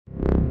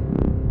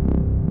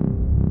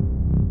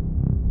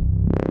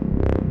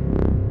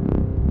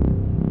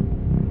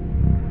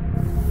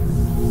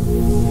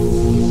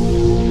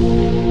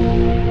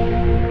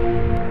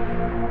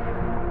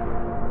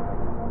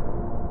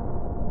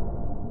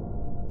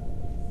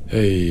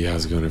Hey,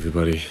 how's it going,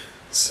 everybody?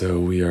 So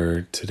we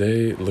are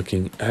today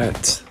looking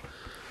at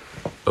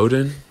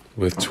Odin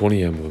with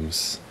 20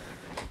 emblems.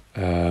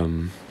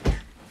 It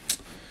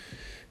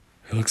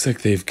looks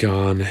like they've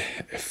gone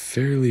a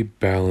fairly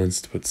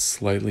balanced but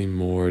slightly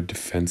more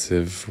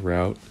defensive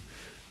route.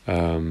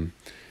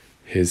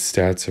 His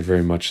stats are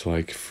very much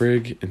like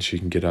Frigg, and she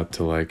can get up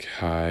to like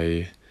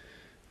high,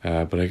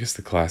 but I guess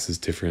the class is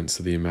different,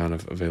 so the amount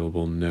of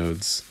available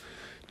nodes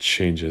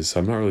changes.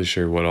 So I'm not really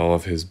sure what all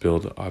of his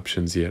build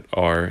options yet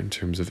are in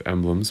terms of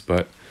emblems,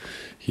 but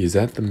he's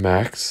at the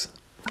max.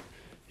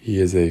 He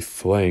is a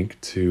flank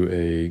to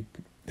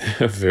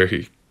a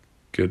very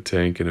good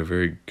tank and a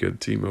very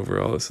good team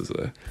overall. This is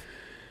a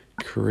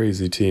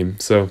crazy team.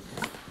 So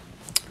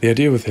the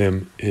idea with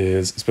him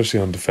is,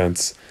 especially on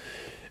defense,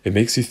 it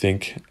makes you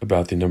think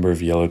about the number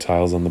of yellow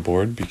tiles on the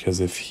board, because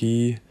if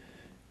he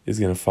is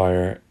going to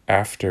fire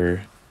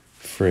after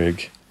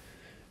Frigg,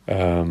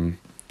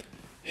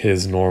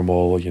 his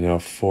normal,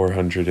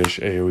 400-ish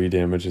AoE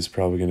damage is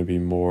probably going to be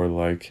more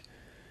like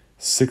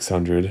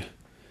 600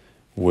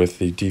 with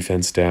the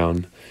defense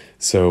down.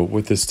 So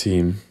with this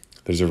team,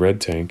 there's a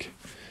red tank,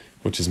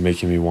 which is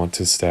making me want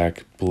to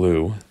stack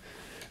blue,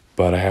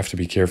 but I have to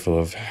be careful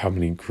of how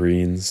many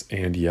greens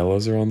and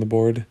yellows are on the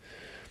board,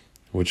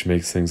 which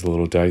makes things a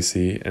little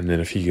dicey. And then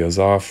if he goes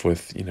off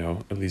with,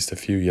 at least a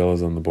few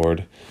yellows on the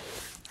board,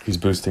 he's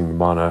boosting the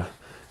mana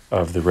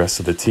of the rest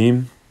of the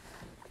team,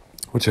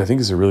 which I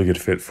think is a really good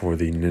fit for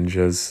the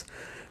ninjas,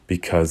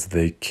 because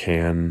they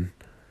can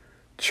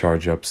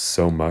charge up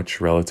so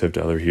much relative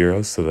to other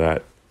heroes, so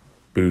that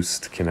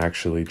boost can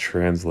actually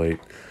translate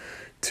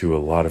to a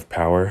lot of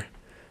power.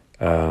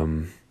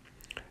 And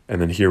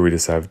then here we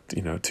just have,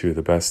 two of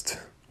the best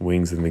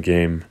wings in the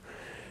game,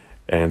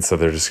 and so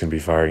they're just going to be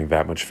firing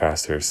that much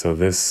faster. So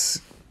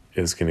this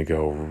is going to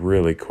go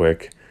really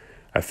quick.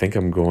 I think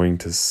I'm going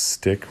to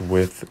stick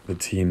with the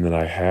team that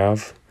I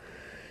have,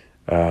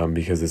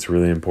 because it's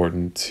really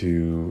important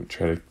to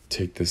try to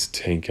take this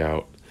tank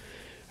out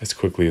as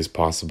quickly as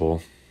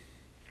possible,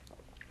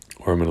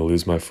 or I'm going to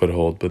lose my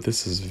foothold. But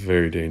this is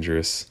very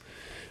dangerous,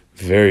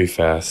 very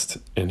fast,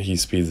 and he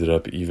speeds it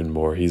up even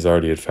more. He's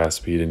already at fast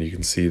speed, and you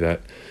can see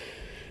that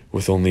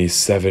with only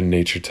 7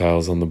 nature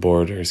tiles on the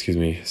board, or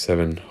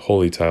 7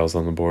 holy tiles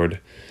on the board,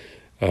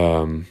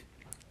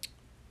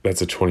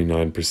 that's a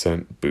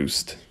 29%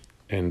 boost.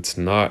 And it's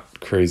not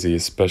crazy,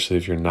 especially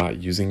if you're not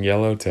using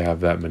yellow, to have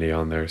that many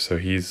on there. So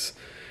he's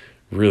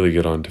really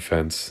good on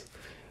defense.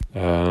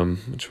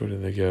 Which way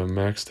did they go?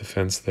 Max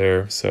defense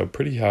there. So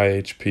pretty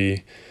high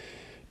HP,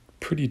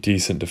 pretty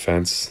decent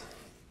defense.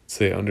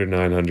 Say under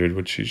 900,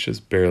 which he's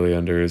just barely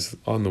under, is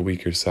on the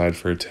weaker side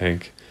for a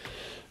tank,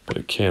 but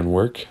it can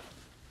work.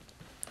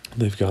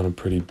 They've gone a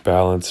pretty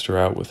balanced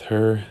route with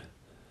her.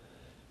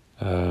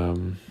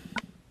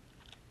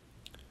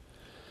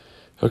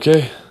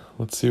 Okay,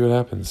 let's see what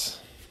happens.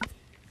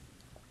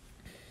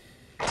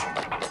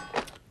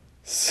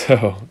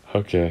 So,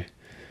 okay,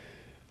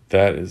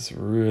 that is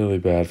really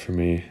bad for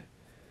me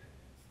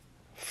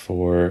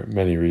for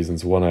many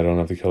reasons. 1, I don't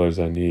have the colors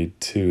I need.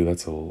 2,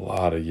 that's a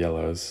lot of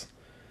yellows.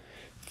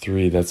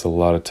 3, that's a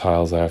lot of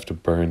tiles I have to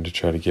burn to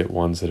try to get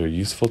ones that are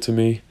useful to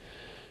me,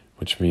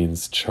 which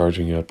means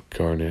charging up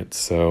Garnet.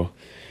 So,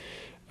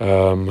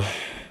 well,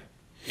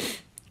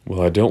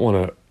 I don't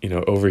want to,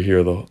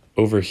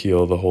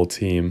 overheal the whole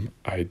team.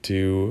 I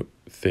do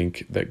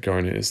think that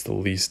Garnet is the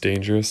least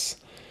dangerous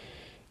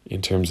in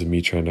terms of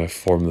me trying to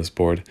form this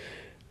board.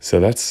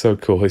 So that's so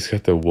cool. He's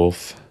got the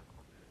wolf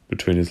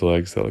between his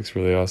legs. That looks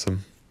really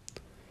awesome.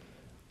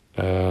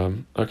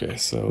 Okay,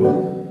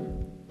 so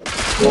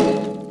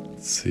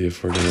let's see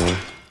if we're gonna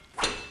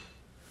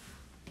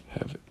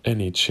have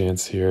any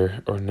chance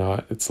here or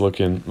not. It's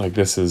looking like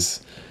this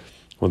is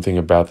one thing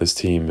about this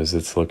team, is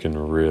it's looking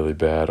really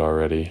bad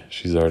already.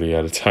 She's already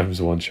at a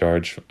 ×1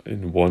 charge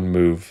in 1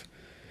 move.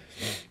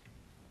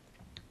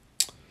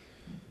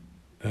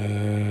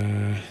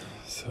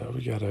 So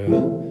we gotta,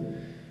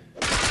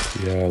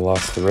 I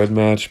lost the red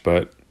match,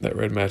 but that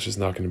red match is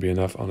not going to be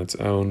enough on its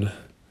own.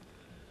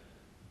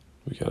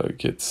 We gotta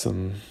get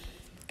some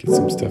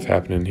stuff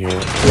happening here.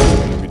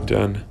 We're gonna be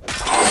done.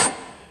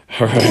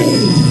 All right,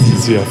 you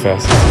see how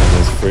fast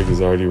this is. Frigg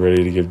is already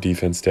ready to give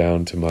defense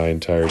down to my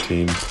entire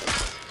team.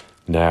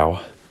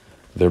 Now,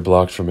 they're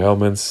blocked from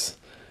elements.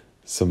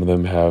 Some of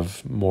them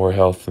have more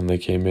health than they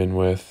came in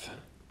with.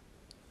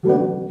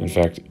 In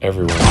fact,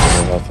 everyone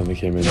has more health than they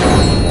came in with.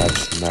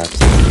 That's max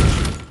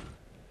damage.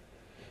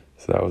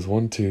 So that was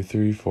 1, 2,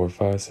 3, 4,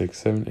 5, 6,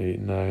 7, 8,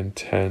 9,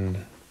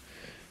 10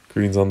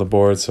 greens on the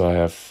board. So I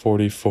have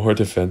 44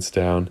 defense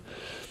down.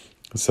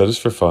 So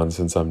just for fun,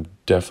 since I'm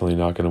definitely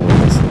not going to win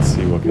this, let's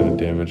see what kind of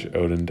damage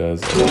Odin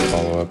does as a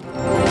follow-up.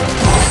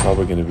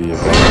 Probably going to be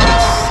about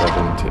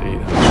 700 to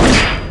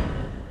 800.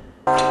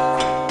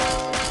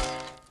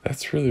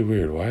 That's really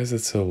weird. Why is it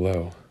so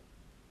low?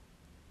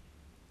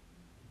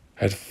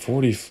 I had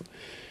 40,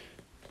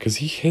 because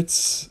he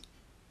hits,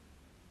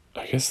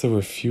 I guess there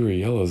were fewer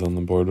yellows on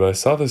the board, but I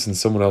saw this in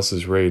someone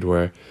else's raid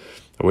where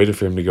I waited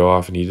for him to go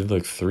off and he did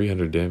like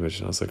 300 damage,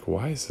 and I was like,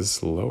 why is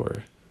this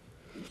lower?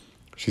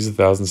 She's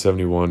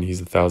 1,071. He's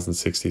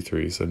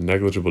 1,063. So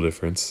negligible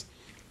difference.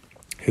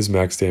 His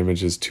max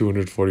damage is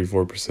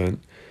 244%.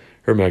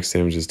 Her max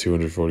damage is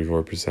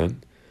 244%.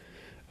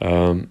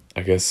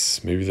 I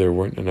guess maybe there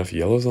weren't enough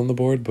yellows on the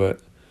board, but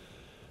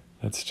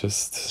that's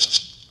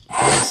just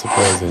very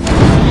surprising.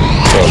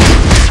 So,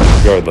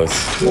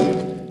 regardless,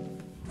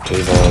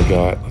 they've all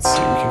got, let's see,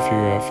 we can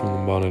figure out from the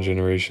mono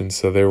generation.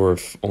 So there were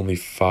only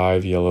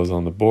 5 yellows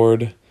on the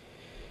board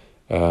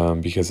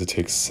because it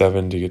takes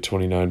 7 to get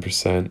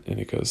 29%, and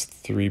it goes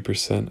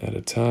 3% at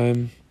a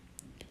time,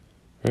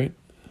 right?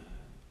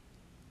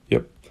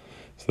 Yep.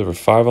 So there were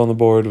 5 on the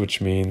board,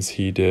 which means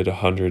he did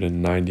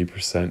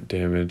 190%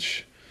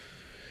 damage.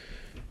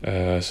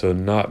 So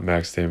not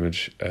max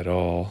damage at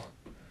all.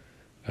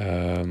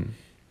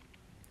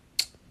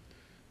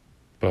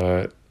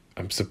 But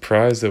I'm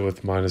surprised that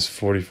with minus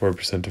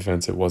 44%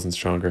 defense, it wasn't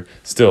stronger.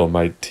 Still,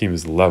 my team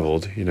is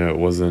leveled. You know, it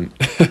wasn't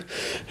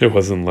it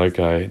wasn't like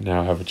I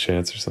now have a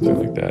chance or something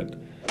like that.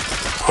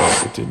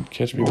 But it didn't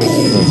catch me by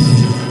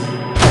surprise.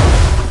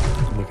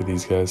 Look at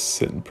these guys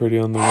sitting pretty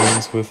on the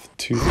wings with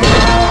 2,000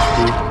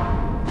 HP.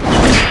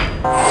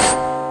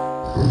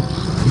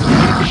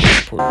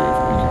 Poor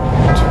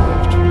Gravemaker. 2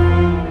 left.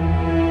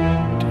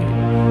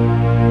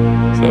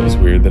 Damn. So that was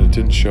weird that it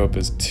didn't show up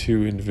as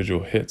 2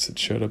 individual hits. It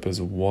showed up as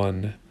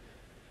 1.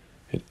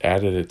 It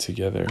added it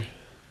together.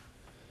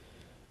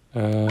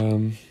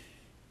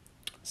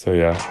 So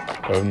yeah,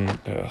 Odin,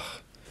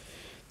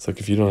 it's like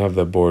if you don't have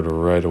that board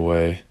right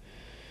away,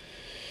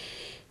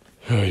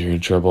 oh, you're in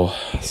trouble.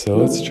 So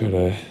let's try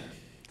to,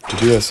 we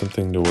do have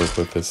something to work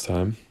with this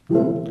time.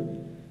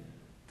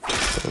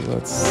 So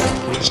let's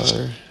get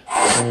our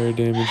fire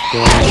damage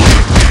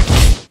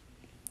going.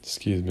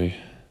 Excuse me.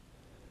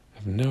 I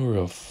have no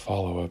real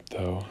follow-up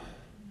though,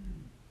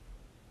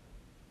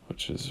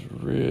 which is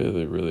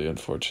really, really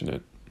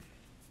unfortunate.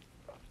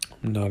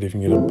 I'm not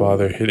even gonna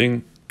bother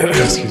hitting,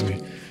 excuse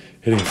me,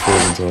 hitting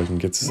Frigg until I can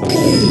get something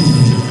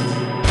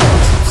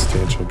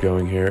substantial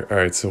going here. All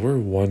right, so we're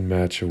 1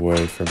 match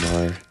away from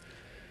our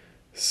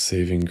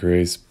Saving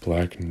Grace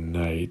Black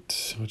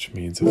Knight, which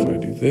means if I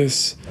do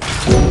this,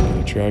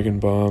 a Dragon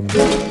Bomb.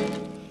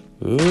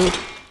 All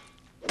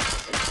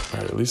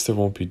right, at least there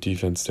won't be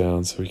defense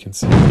down, so we can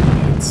see he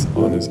hits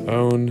on his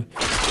own.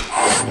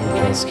 No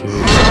cascade.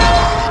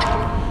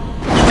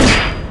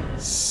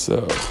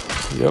 So,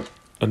 yep,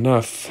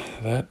 enough.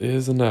 That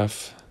is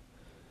enough.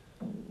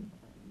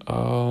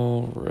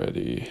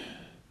 Alrighty.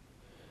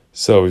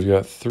 So we've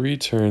got 3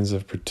 turns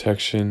of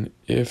protection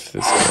if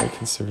this guy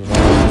can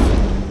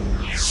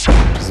survive.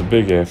 Which is a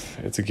big if.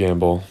 It's a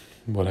gamble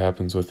what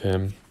happens with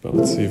him. But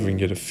let's see if we can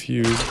get a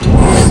few to go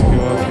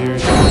off here.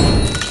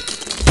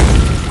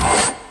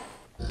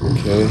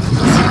 Okay, let's see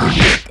what we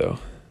get though.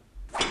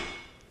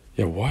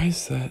 Yeah, why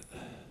is that?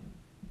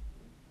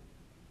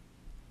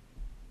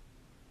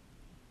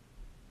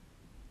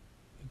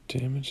 The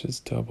damage is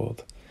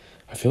doubled.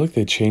 I feel like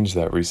they changed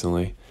that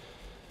recently.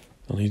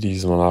 I'll need to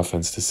use them on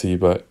offense to see,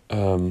 but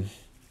I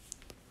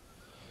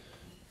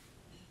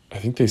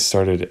think they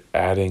started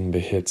adding the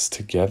hits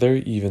together,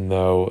 even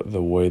though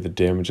the way the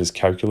damage is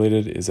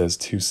calculated is as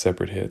 2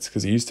 separate hits.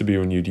 Because it used to be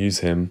when you'd use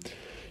him,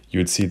 you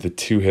would see the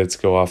 2 hits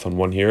go off on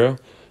 1 hero,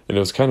 and it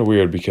was kind of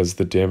weird because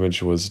the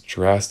damage was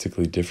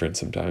drastically different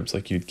sometimes.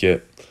 Like you'd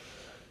get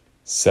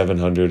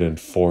 700 and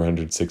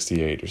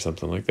 468 or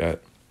something like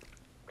that.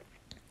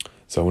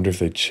 So I wonder if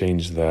they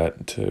changed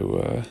that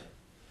to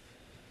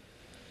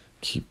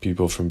keep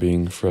people from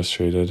being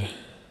frustrated.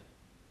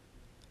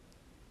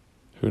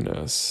 Who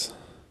knows?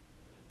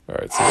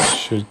 Alright, so this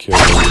should kill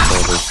him with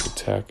all this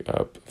attack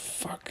up.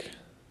 Fuck.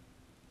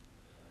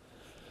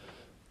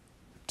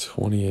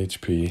 20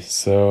 HP.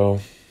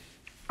 So,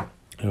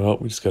 well,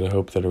 we just gotta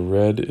hope that a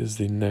red is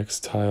the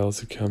next tile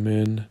to come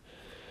in.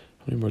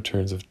 How many more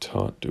turns of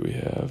taunt do we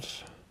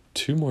have?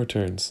 2 more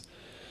turns.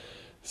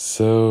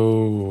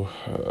 So,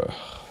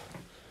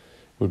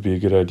 would be a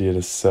good idea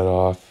to set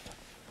off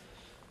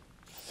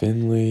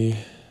Finley.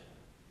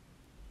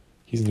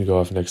 He's going to go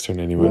off next turn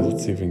anyway.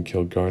 Let's see if we can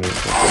kill Garnet.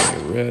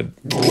 Red.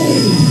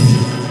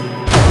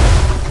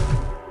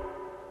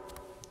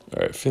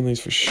 Alright, Finley's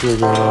for sure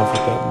going off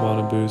with that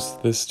mana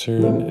boost this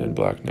turn, and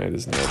Black Knight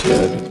is now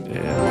dead, and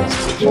this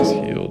bitch is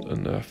healed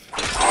enough.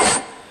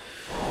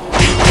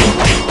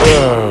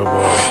 Oh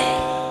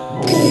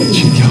boy.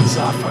 She kills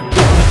off again.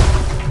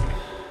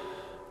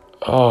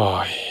 Oh,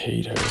 I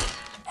hate her.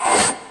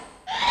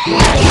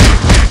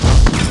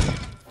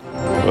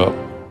 Well,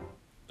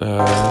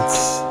 let's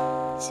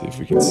see if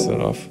we can set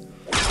off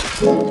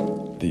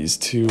these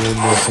 2 one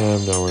more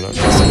time. No, we're not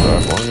going to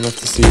survive long enough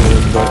to see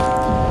him, but I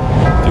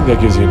think that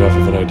gives you enough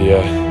of an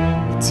idea.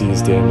 Let's see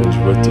his damage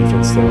with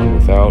defense down,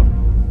 without,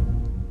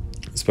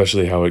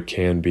 especially how it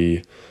can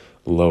be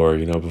lower,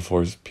 you know,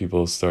 before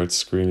people start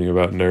screaming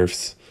about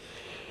nerfs.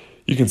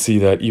 You can see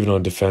that even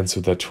on defense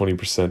with that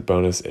 20%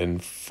 bonus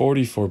and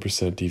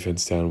 44%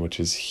 defense down, which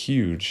is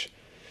huge.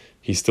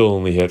 He still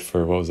only hit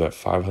for, what was that,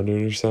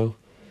 500 or so?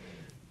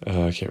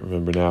 I can't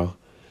remember now.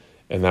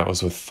 and that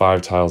was with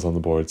 5 tiles on the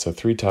board, so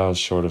 3 tiles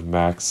short of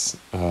max,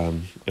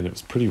 and it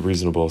was pretty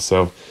reasonable.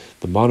 So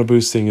the mono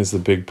boosting is the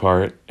big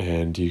part,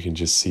 and you can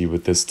just see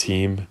with this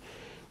team,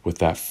 with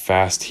that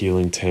fast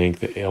healing tank,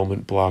 the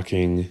ailment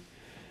blocking,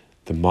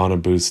 the mono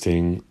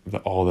boosting,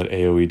 all that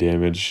AoE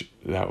damage,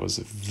 that was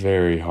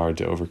very hard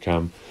to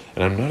overcome.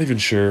 And I'm not even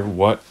sure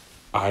what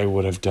I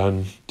would have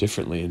done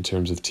differently in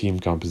terms of team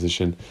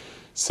composition.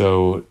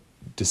 So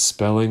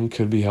dispelling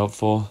could be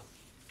helpful.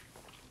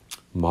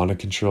 Mana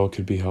control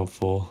could be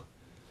helpful,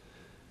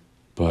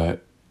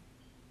 but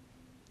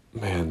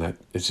man, that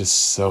it's just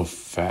so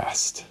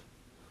fast.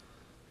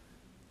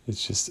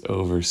 It's just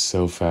over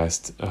so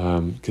fast.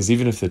 Because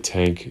even if the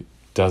tank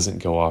doesn't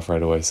go off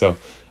right away, so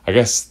I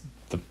guess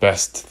the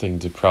best thing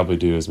to probably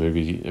do is,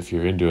 maybe if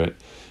you're into it,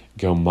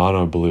 go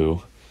mono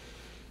blue.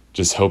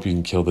 Just hope you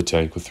can kill the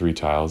tank with 3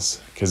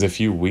 tiles. Because if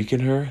you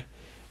weaken her,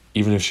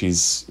 even if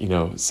she's,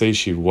 say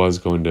she was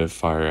going to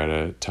fire at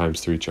a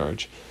 ×3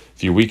 charge,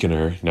 if you weaken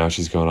her, now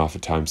she's going off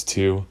at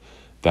 ×2.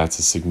 That's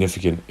a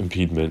significant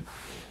impediment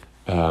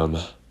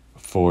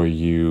for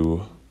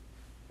you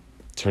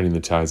turning the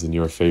tides in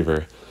your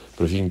favor.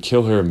 But if you can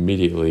kill her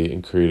immediately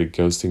and create a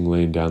ghosting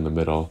lane down the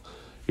middle,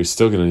 you're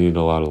still going to need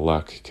a lot of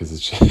luck, because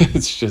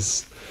it's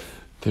just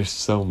there's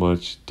so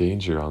much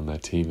danger on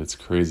that team. It's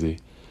crazy.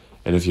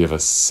 And if you have a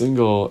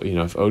single,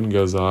 if Odin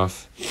goes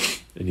off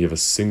and you have a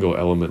single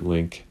element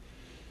link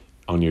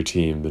on your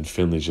team, then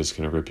Finley's just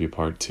going to rip you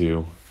apart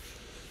too.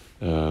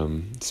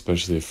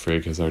 Especially if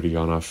Frigg has already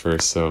gone off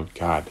first. So,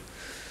 God.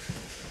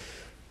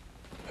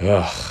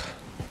 Ugh.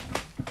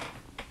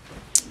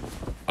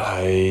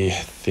 I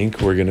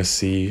think we're going to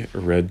see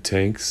red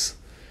tanks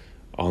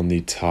on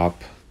the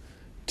top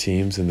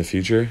teams in the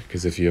future,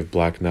 because if you have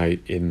Black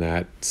Knight in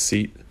that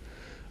seat,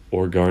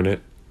 or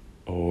Garnet,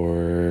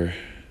 or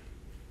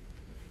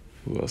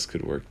who else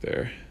could work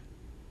there?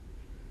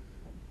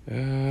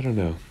 I don't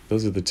know.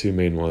 Those are the 2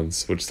 main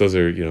ones, which those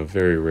are,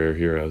 very rare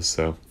heroes,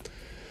 so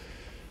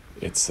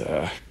it's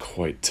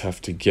quite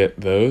tough to get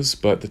those.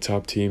 But the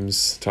top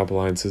teams, top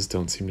alliances,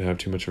 don't seem to have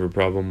too much of a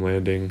problem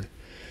landing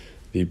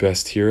the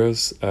best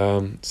heroes.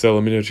 So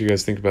let me know what you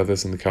guys think about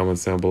this in the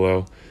comments down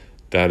below.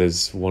 That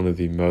is one of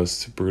the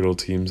most brutal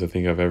teams I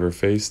think I've ever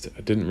faced.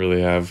 I didn't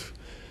really have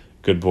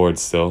good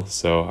boards still,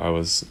 so I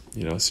was,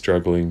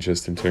 struggling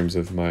just in terms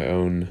of my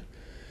own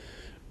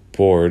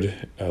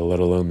board, let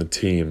alone the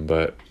team,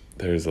 but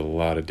there's a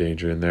lot of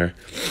danger in there.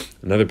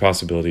 Another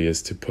possibility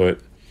is to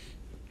put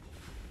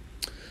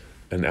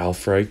an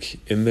Alfreich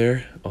in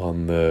there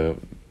on the,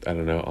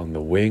 on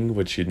the wing,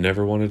 which you'd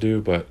never want to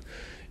do, but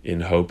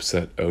in hopes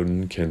that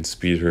Odin can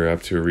speed her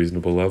up to a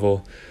reasonable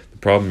level. The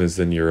problem is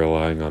then you're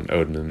relying on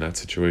Odin in that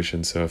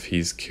situation, so if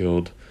he's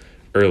killed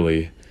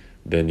early,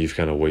 then you've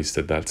kind of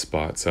wasted that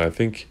spot. So I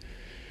think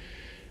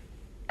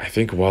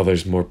while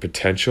there's more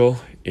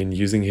potential in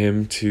using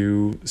him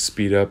to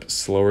speed up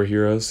slower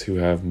heroes who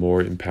have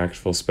more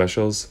impactful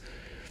specials,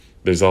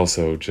 there's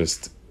also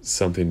just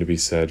something to be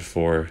said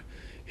for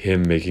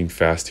him making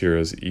fast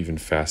heroes even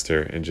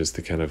faster, and just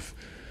the kind of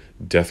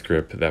death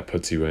grip that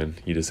puts you in.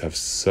 You just have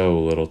so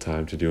little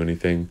time to do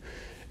anything,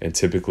 and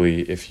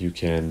typically if you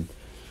can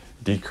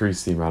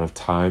decrease the amount of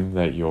time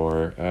that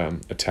your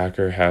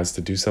attacker has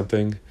to do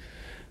something,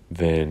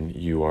 then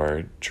you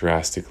are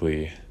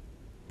drastically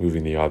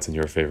moving the odds in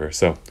your favor.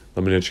 So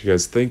let me know what you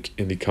guys think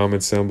in the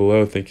comments down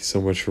below. Thank you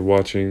so much for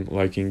watching,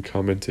 liking,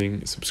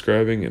 commenting,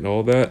 subscribing, and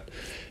all that.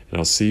 And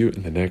I'll see you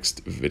in the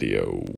next video.